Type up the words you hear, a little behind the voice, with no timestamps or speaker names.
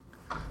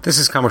This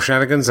is Comic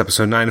Shenanigans,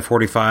 episode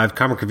 945,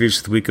 comic reviews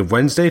for the week of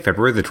Wednesday,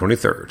 February the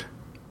 23rd.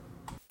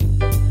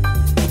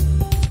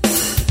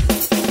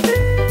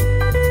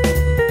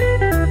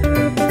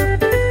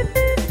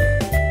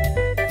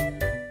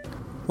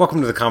 Welcome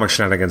to the Comic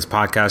Shenanigans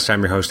podcast.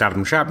 I'm your host,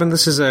 Adam Chapman.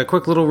 This is a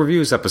quick little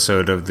reviews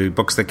episode of the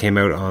books that came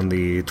out on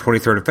the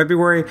 23rd of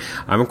February.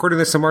 I'm recording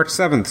this on March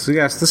 7th, so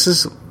yes, this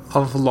is a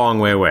long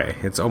way away.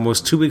 It's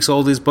almost 2 weeks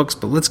old, these books,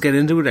 but let's get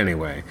into it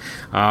anyway.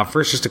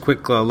 First, just a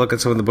quick look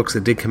at some of the books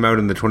that did come out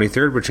on the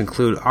 23rd, which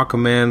include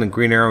Aquaman and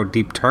Green Arrow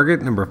Deep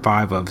Target, number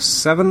 5 of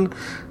 7.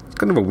 It's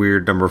kind of a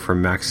weird number for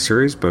Maxi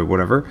Series, but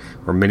whatever.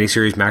 Or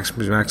miniseries,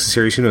 Maxi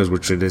Series, who knows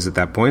which it is at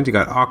that point. You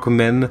got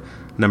Aquaman,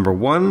 number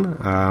 1.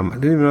 I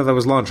didn't even know that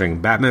was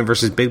launching. Batman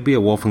vs. Bigby, A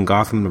Wolf in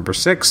Gotham, number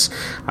 6.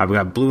 We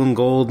got Blue and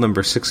Gold,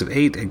 number 6 of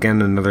 8.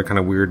 Again, another kind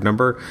of weird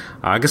number.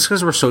 I guess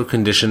because we're so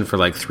conditioned for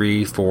like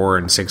 3, 4,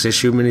 and 6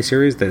 issue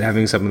miniseries that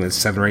having something that's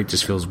 7 or 8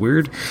 just feels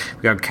weird.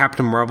 We got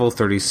Captain Marvel,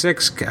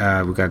 36. We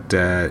got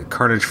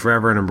Carnage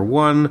Forever, number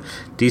 1.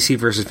 DC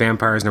vs.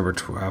 Vampires, number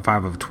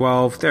 5 of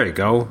 12. There you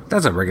go.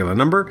 That's a regular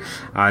number.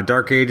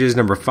 Dark Ages,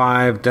 number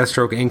 5.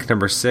 Deathstroke Inc.,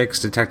 number 6.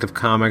 Detective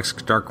Comics,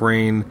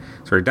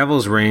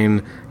 Devil's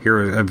Reign,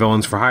 Hero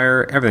Villains for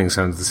Hire. Everything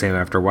sounds the same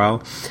after a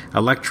while.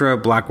 Elektra,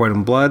 Black, White,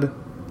 and Blood.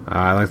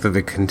 I like that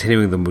they're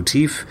continuing the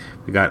motif.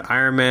 We got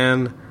Iron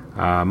Man,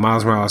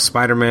 Miles Morales,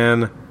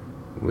 Spider-Man.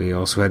 We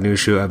also had a new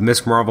issue of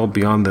Miss Marvel,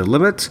 Beyond the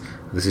Limit.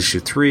 This is issue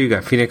 3. We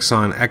got Phoenix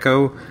on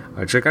Echo,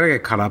 which I gotta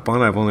get caught up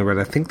on. I've only read,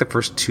 I think, the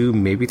first 2,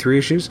 maybe 3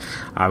 issues.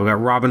 We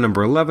got Robin,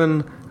 number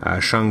 11.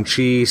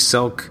 Shang-Chi,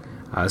 Silk,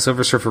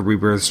 Silver Surfer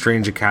Rebirth,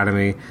 Strange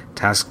Academy,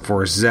 Task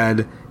Force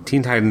Z,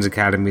 Teen Titans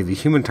Academy, The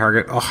Human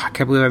Target. Oh, I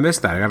can't believe I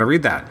missed that. I gotta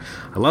read that.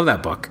 I love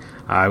that book.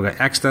 We got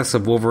X-Deaths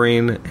of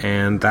Wolverine,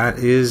 and that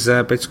is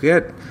basically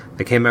it.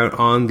 They came out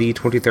on the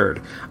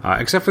 23rd,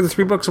 except for the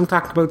 3 books I'm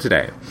talking about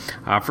today.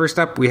 First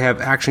up, we have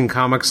Action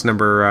Comics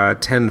number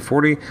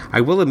 1040.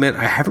 I will admit,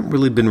 I haven't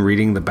really been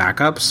reading the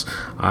backups.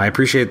 I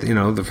appreciate,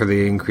 for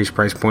the increased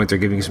price point, they're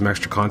giving you some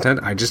extra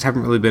content. I just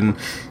haven't really been,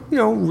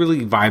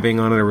 really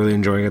vibing on it or really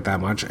enjoying it that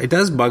much. It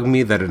does bug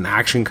me that an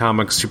Action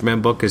Comics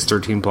Superman book is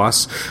 13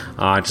 plus.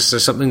 Just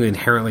there's something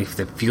inherently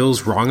that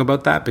feels wrong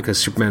about that, because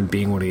Superman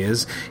being what he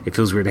is, it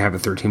feels weird to have a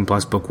 13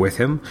 plus book with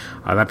him.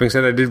 That being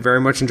said, I did very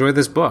much enjoy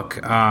this book.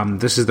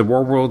 This is the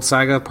War World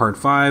Saga, Part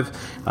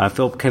 5.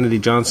 Philip Kennedy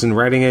Johnson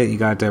writing it. You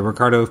got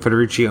Riccardo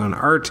Federici on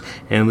art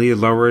and Leah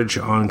Lowridge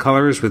on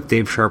colors with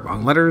Dave Sharp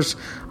on letters.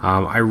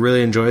 I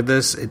really enjoyed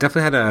this. It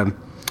definitely had a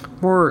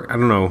more,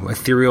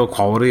 ethereal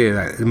quality,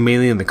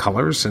 mainly in the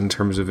colors, in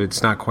terms of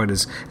it's not quite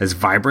as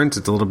vibrant.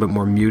 It's a little bit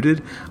more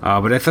muted.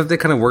 But I thought they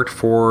kind of worked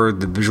for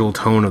the visual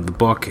tone of the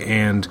book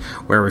and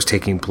where it was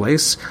taking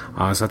place.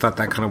 So I thought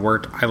that kind of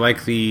worked. I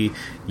like the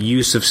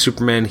use of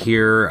Superman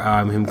here,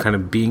 him kind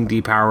of being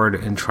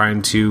depowered and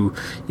trying to,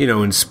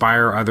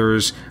 inspire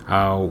others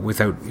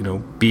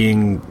without,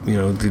 being,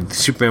 the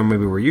Superman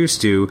maybe we're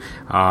used to.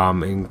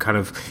 And kind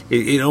of,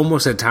 it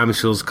almost at times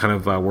feels kind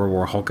of World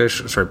War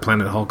Hulkish,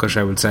 Planet Hulkish,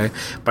 I would say.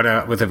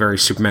 But with a very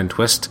Superman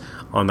twist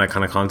on that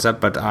kind of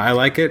concept. But I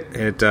like it.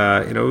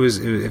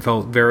 It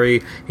felt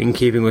very in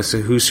keeping with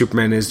who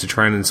Superman is, to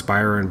try and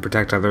inspire and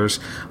protect others.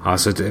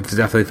 So it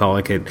definitely felt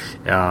like it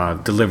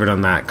delivered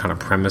on that kind of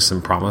premise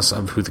and promise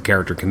of who the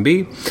character can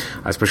be,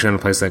 especially in a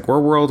place like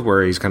War World,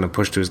 where he's kind of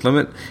pushed to his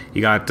limit.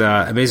 You got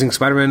Amazing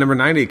Spider-Man number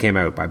 90 came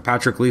out by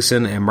Patrick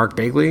Gleason and Mark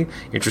Bagley.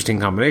 Interesting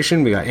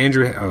combination. We got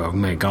Andrew. Oh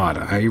my God,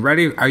 are you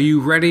ready? Are you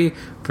ready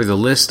for the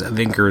list of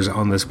inkers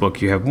on this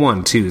book? You have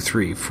 1, 2,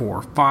 3,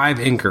 4, 5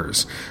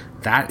 inkers.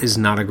 That is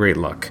not a great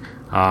look.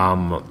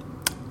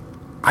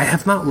 I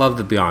have not loved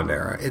the Beyond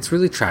era. It's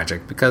really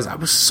tragic, because I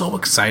was so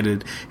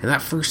excited, and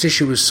that first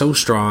issue was so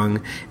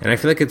strong, and I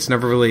feel like it's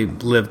never really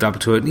lived up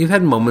to it. And you've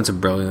had moments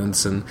of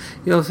brilliance, and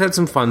it's had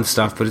some fun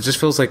stuff, but it just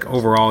feels like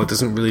overall it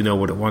doesn't really know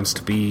what it wants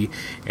to be.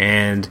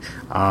 And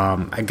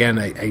again,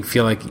 I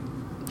feel like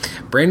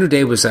Brand New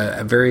Day was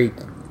a very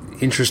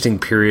interesting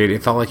period.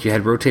 It felt like you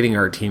had rotating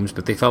art teams,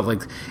 but they felt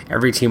like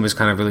every team was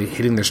kind of really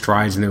hitting their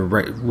strides, and they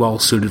were well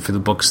suited for the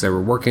books they were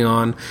working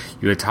on.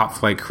 You had top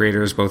flight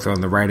creators both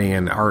on the writing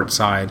and art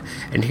side,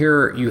 and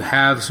here you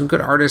have some good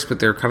artists, but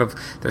they're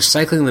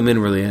cycling them in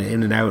really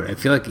in and out. I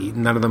feel like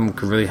none of them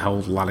could really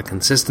hold a lot of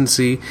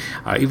consistency.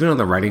 Even on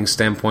the writing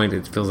standpoint,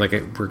 it feels like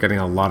we're getting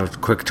a lot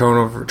of quick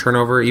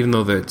turnover, even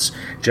though that's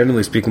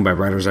generally speaking by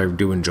writers I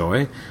do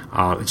enjoy.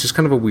 It's just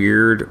kind of a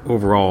weird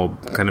overall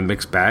kind of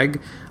mixed bag.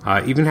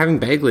 Even having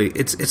Bagley,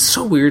 it's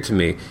so weird to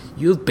me.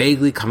 You have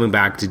Bagley coming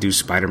back to do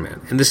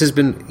Spider-Man, and this has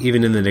been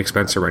even in the Nick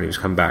Spencer run, he's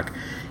come back,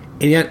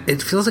 and yet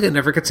it feels like it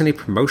never gets any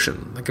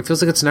promotion. Like, it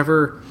feels like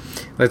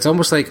it's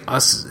almost like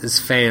us as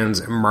fans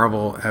and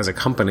Marvel as a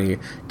company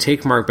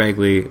take Mark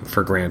Bagley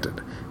for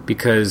granted,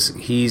 because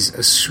he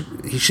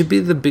should be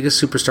the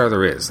biggest superstar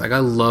there is. Like, I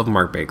love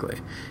Mark Bagley,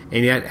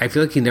 and yet I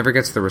feel like he never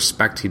gets the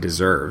respect he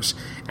deserves.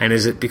 And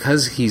is it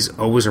because he's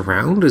always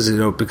around? Is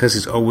it because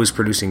he's always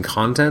producing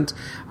content?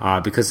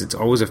 Because it's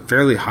always a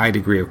fairly high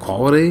degree of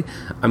quality?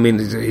 I mean,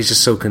 he's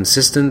just so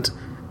consistent.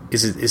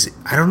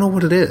 I don't know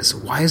what it is.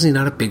 Why is he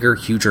not a bigger,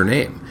 huger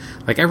name?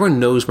 Like, everyone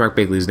knows Mark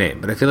Bagley's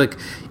name, but I feel like,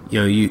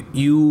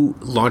 you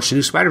launch a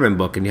new Spider-Man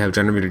book and you have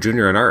John Romita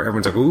Jr. on art.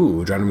 Everyone's like,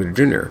 ooh, John Romita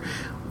Jr.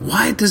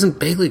 Why doesn't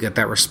Bagley get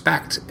that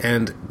respect?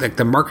 And like,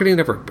 the marketing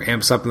never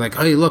amps up and like,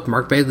 oh, hey, look,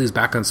 Mark Bagley's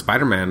back on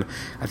Spider-Man.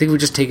 I think we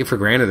just take it for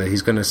granted that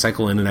he's going to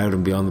cycle in and out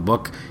and be on the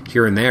book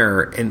here and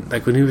there. And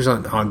like, when he was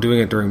on doing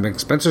it during Mike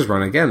Spencer's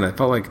run again, I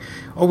felt like,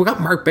 oh, we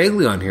got Mark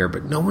Bagley on here,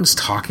 but no one's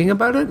talking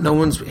about it. No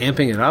one's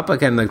amping it up.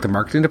 Again, like, the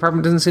marketing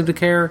department doesn't seem to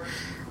care.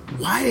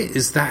 Why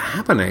is that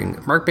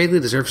happening? Mark Bagley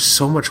deserves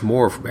so much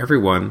more from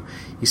everyone.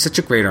 He's such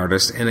a great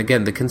artist, and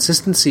again, the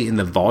consistency in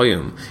the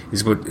volume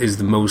is what is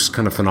the most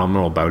kind of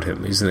phenomenal about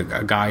him. He's a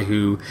guy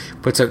who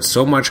puts out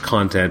so much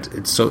content.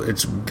 It's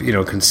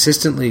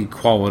consistently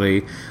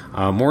quality,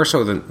 more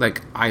so than,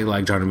 like, I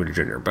like John Romita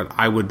Jr., but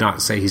I would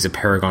not say he's a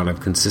paragon of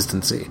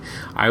consistency.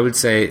 I would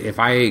say if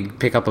I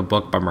pick up a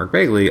book by Mark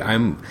Bagley,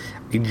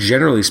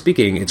 generally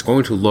speaking, it's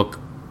going to look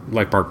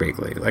like Mark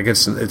Bagley. Like,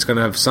 it's going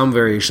to have some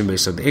variation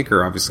based on the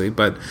anchor, obviously,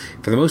 but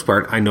for the most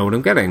part, I know what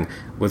I'm getting.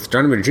 With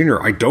John Romita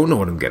Jr., I don't know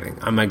what I'm getting.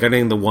 Am I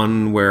getting the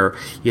one where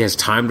he has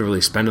time to really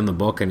spend in the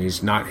book and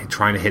he's not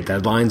trying to hit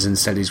deadlines?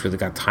 Instead, he's really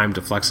got time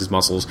to flex his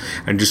muscles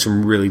and do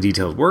some really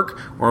detailed work?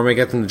 Or am I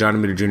getting the John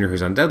Romita Jr.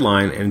 who's on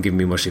deadline and giving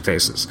me mushy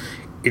faces?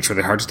 It's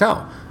really hard to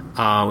tell.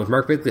 With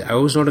Mark Bagley, I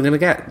always know what I'm going to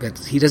get.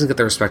 He doesn't get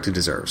the respect he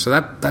deserves. So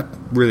that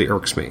really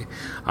irks me.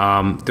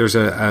 There's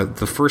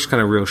the first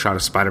kind of real shot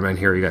of Spider-Man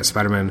here. You got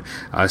Spider-Man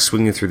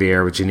swinging through the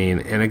air with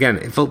Janine. And again,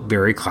 it felt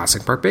very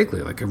classic Mark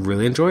Bagley. Like, I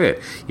really enjoy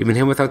it. Even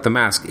him without the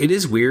mask. It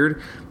is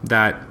weird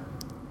that,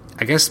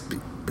 I guess,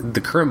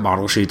 the current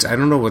model sheets, I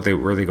don't know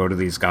where they go to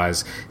these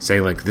guys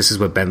saying, like, this is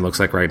what Ben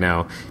looks like right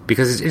now,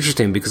 because it's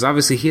interesting, because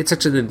obviously he had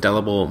such an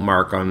indelible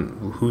mark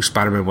on who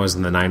Spider-Man was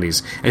in the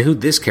 90s and who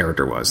this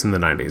character was in the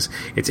 90s.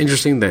 It's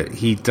interesting that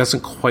he doesn't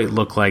quite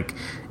look like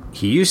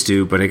he used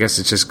to, but I guess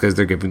it's just because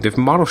they're giving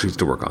different model sheets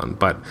to work on.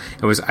 But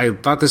I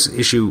thought this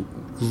issue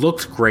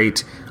looked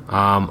great.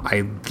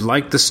 I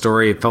liked the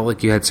story. It felt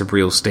like you had some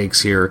real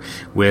stakes here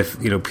with,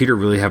 Peter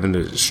really having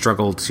to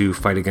struggle to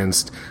fight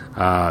against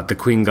the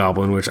Queen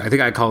Goblin, which I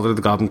think I called her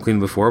the Goblin Queen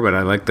before, but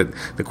I like that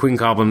the Queen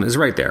Goblin is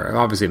right there.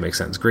 Obviously, it makes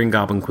sense. Green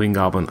Goblin, Queen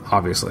Goblin,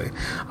 obviously.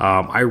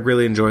 I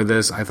really enjoyed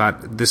this. I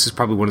thought this is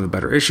probably one of the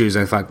better issues.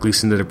 I thought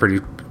Gleason did a pretty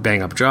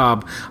bang-up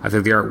job. I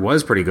think the art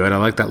was pretty good. I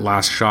like that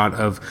last shot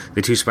of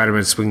the two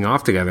Spider-Men swinging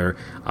off together.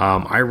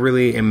 I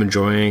really am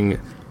enjoying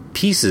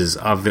pieces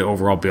of the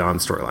overall Beyond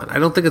storyline. I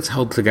don't think it's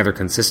held together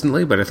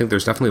consistently, but I think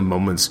there's definitely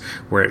moments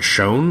where it's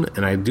shown,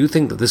 and I do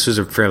think that this was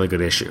a fairly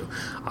good issue.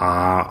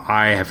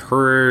 I have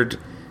heard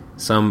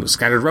some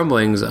scattered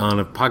rumblings on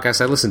a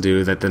podcast I listen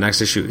to that the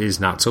next issue is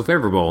not so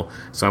favorable,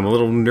 so I'm a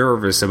little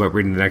nervous about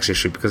reading the next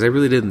issue because I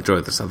really did enjoy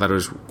this. I thought it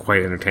was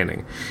quite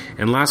entertaining.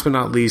 And last but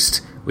not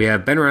least, we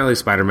have Ben Reilly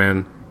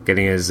Spider-Man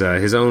getting his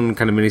own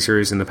kind of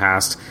miniseries in the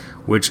past,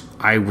 which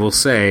I will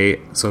say,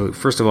 so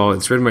first of all,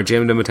 it's written by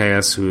Jaime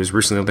DeMatteis, who is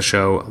recently on the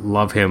show.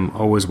 Love him,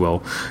 always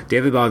will.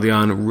 David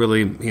Baldeón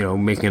really,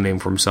 making a name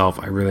for himself.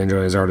 I really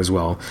enjoy his art as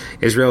well.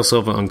 Israel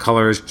Silva on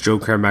colors, Joe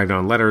Caramagna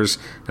on letters.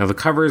 Now the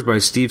cover is by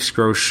Steve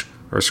Skroce,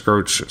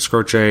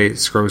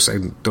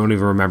 I don't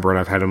even remember it.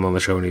 I've had him on the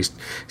show and he's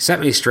set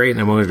me straight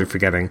and I'm always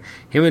forgetting.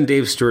 Him and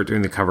Dave Stewart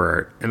doing the cover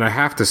art. And I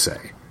have to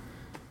say,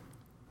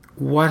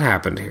 what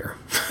happened here?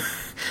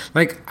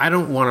 Like, I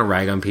don't want to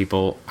rag on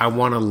people. I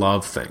want to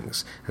love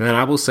things. And then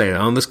I will say,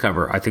 on this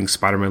cover, I think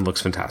Spider-Man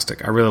looks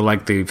fantastic. I really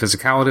like the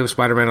physicality of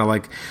Spider-Man. I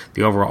like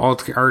the overall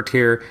art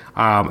here.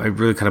 It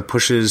really kind of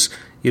pushes,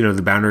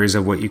 the boundaries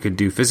of what you could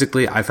do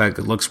physically. I think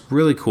it looks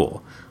really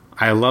cool.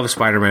 I love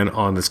Spider-Man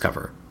on this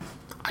cover.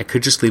 I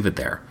could just leave it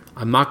there.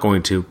 I'm not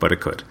going to, but I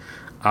could.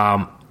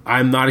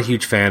 I'm not a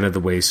huge fan of the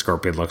way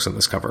Scorpion looks on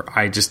this cover.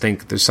 I just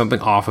think there's something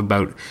off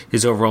about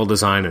his overall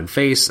design and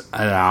face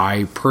that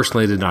I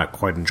personally did not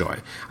quite enjoy.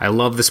 I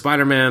love the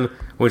Spider-Man.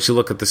 Once you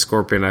look at the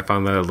Scorpion, I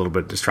found that a little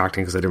bit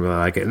distracting because I didn't really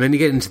like it. And then you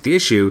get into the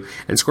issue,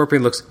 and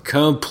Scorpion looks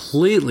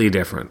completely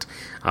different.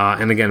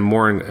 And again,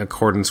 more in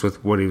accordance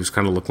with what he was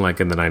kind of looking like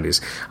in the 90s.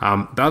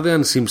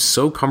 Baldeón seems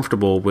so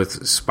comfortable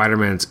with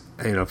Spider-Man's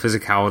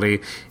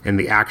physicality and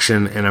the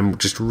action, and I'm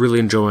just really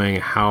enjoying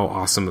how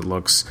awesome it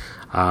looks.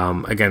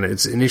 Again,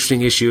 it's an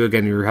interesting issue.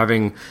 Again, you're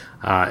having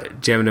Jaime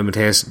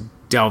DeMatteis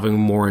delving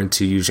more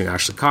into using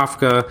Ashley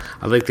Kafka.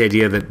 I like the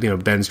idea that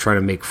Ben's trying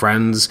to make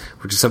friends,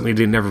 which is something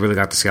we never really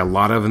got to see a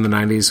lot of in the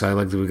 90s, so I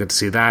like that we got to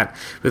see that.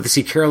 We got to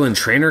see Carolyn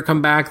Trainer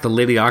come back, the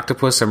Lady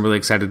Octopus. I'm really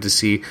excited to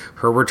see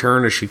her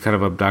return as she kind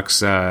of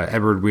abducts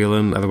Edward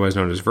Whelan, otherwise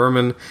known as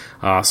Vermin.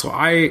 So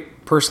I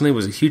personally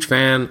was a huge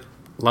fan.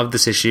 Loved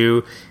this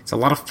issue. It's a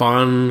lot of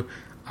fun.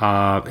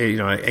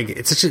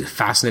 It's such a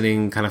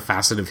fascinating kind of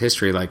facet of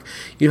history. Like,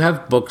 you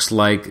have books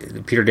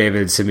like Peter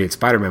David's Symbiote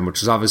Spider-Man,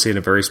 which is obviously in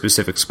a very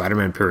specific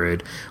Spider-Man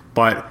period,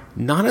 but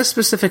not as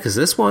specific as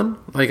this one.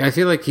 Like, I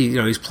feel like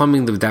he's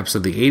plumbing the depths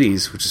of the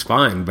 80s, which is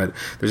fine, but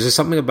there's just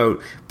something about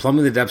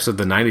plumbing the depths of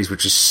the 90s,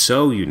 which is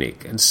so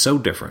unique and so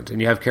different.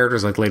 And you have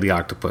characters like Lady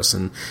Octopus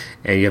and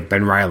you have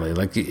Ben Reilly.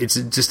 Like, it's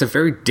just a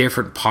very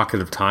different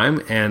pocket of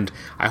time, and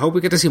I hope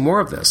we get to see more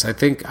of this. I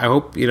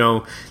hope,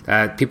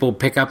 that people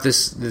pick up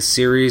this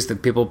series,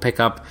 that people pick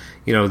up,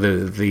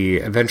 the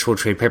eventual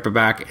trade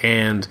paperback,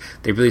 and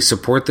they really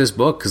support this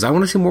book, because I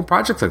want to see more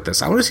projects like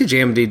this. I want to see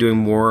JMD doing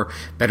more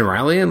Ben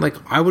Reilly, and like,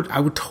 I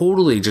would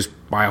totally just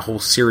buy a whole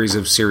series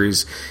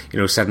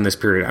set in this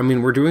period. I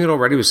mean, we're doing it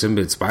already with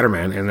Symbiote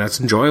Spider-Man, and that's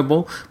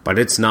enjoyable, but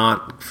it's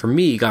not, for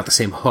me, got the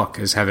same hook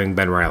as having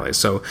Ben Reilly.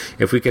 So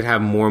if we could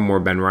have more and more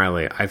Ben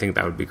Reilly, I think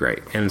that would be great.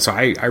 And so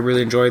I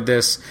really enjoyed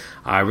this.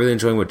 I really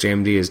enjoying what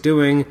JMD is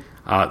doing.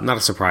 Not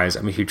a surprise.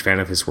 I'm a huge fan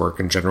of his work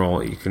in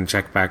general. You can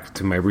check back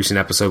to my recent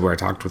episode where I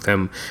talked with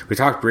him. We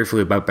talked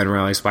briefly about Ben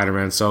Reilly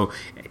Spider-Man. So,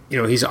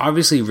 he's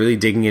obviously really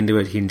digging into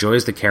it. He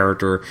enjoys the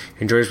character.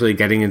 He enjoys really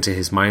getting into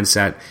his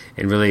mindset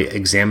and really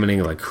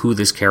examining like who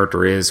this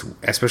character is,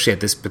 especially at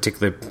this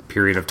particular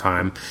period of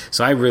time.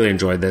 So I really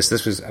enjoyed this.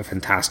 This was a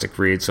fantastic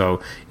read.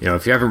 So,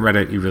 if you haven't read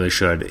it, you really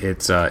should.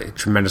 It's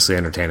tremendously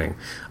entertaining.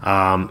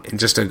 And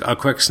just a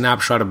quick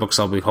snapshot of books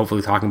I'll be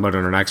hopefully talking about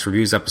in our next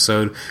reviews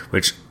episode,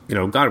 which,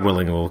 God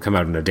willing, it will come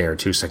out in a day or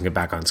two so I can get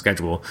back on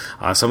schedule.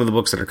 Some of the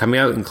books that are coming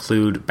out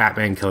include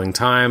Batman Killing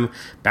Time,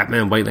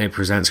 Batman White Knight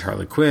Presents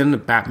Harley Quinn,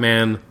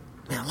 Batman,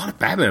 a lot of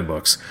Batman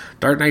books,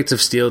 Dark Knights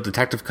of Steel,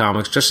 Detective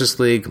Comics, Justice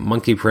League,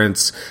 Monkey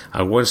Prince,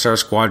 One Star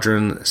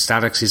Squadron,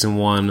 Static Season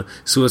 1,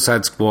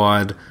 Suicide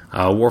Squad,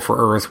 War for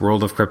Earth,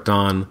 World of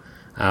Krypton.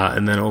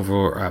 And then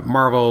over at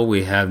Marvel,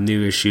 we have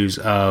new issues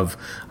of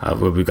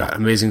what we've got.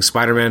 Amazing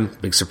Spider-Man,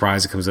 big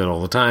surprise, it comes out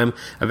all the time.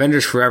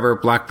 Avengers Forever,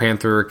 Black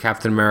Panther,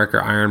 Captain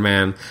America, Iron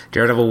Man,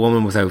 Daredevil,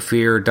 Woman Without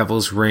Fear,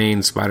 Devil's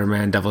Reign,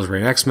 Spider-Man, Devil's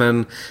Reign,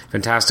 X-Men,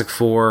 Fantastic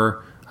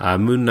Four,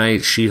 Moon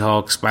Knight,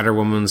 She-Hulk,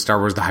 Spider-Woman, Star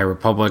Wars The High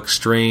Republic,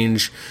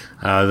 Strange,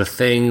 The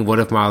Thing, What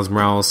If Miles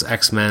Morales,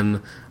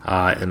 X-Men,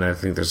 and I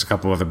think there's a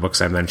couple other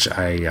books I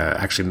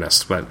actually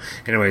missed. But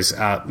anyways,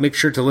 make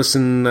sure to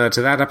listen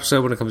to that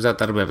episode when it comes out.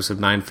 That'll be episode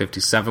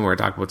 957, where I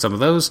talk about some of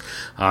those.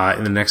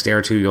 In the next day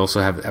or two, you also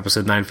have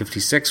episode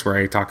 956, where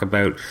I talk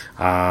about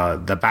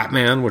the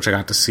Batman, which I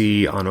got to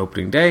see on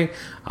opening day.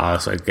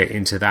 So I get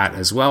into that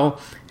as well.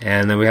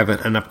 And then we have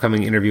an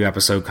upcoming interview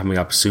episode coming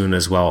up soon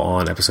as well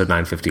on episode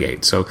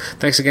 958. So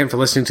thanks again for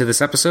listening to this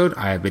episode.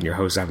 I have been your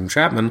host, Adam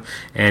Chapman,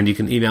 and you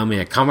can email me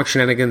at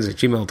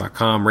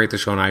comicshenanigans@gmail.com, rate the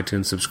show on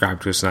iTunes,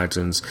 subscribe to us on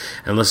iTunes,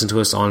 and listen to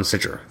us on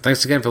Stitcher.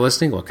 Thanks again for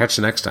listening. We'll catch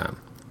you next time.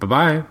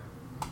 Bye-bye.